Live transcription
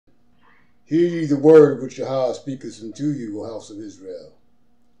Hear ye the word which Yahweh speaketh unto you, O house of Israel.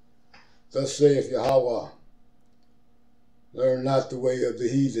 Thus saith Yahweh, learn not the way of the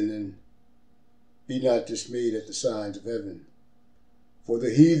heathen, and be not dismayed at the signs of heaven. For the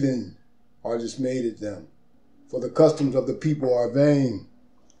heathen are dismayed at them. For the customs of the people are vain.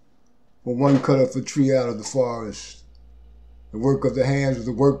 For one cutteth a tree out of the forest, the work of the hands of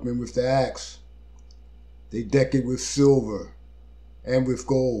the workmen with the axe. They deck it with silver and with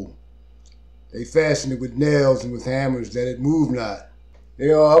gold. They fasten it with nails and with hammers, that it move not.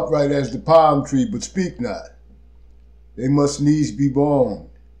 They are upright as the palm tree, but speak not. They must needs be born,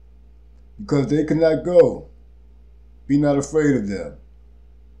 because they cannot go. Be not afraid of them,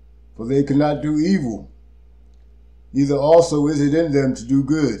 for they cannot do evil. Neither also is it in them to do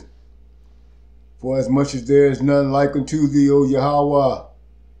good. For as much as there is none like unto thee, O Yahweh,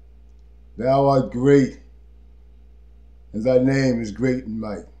 thou art great, and thy name is great in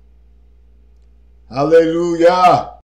might. Hallelujah!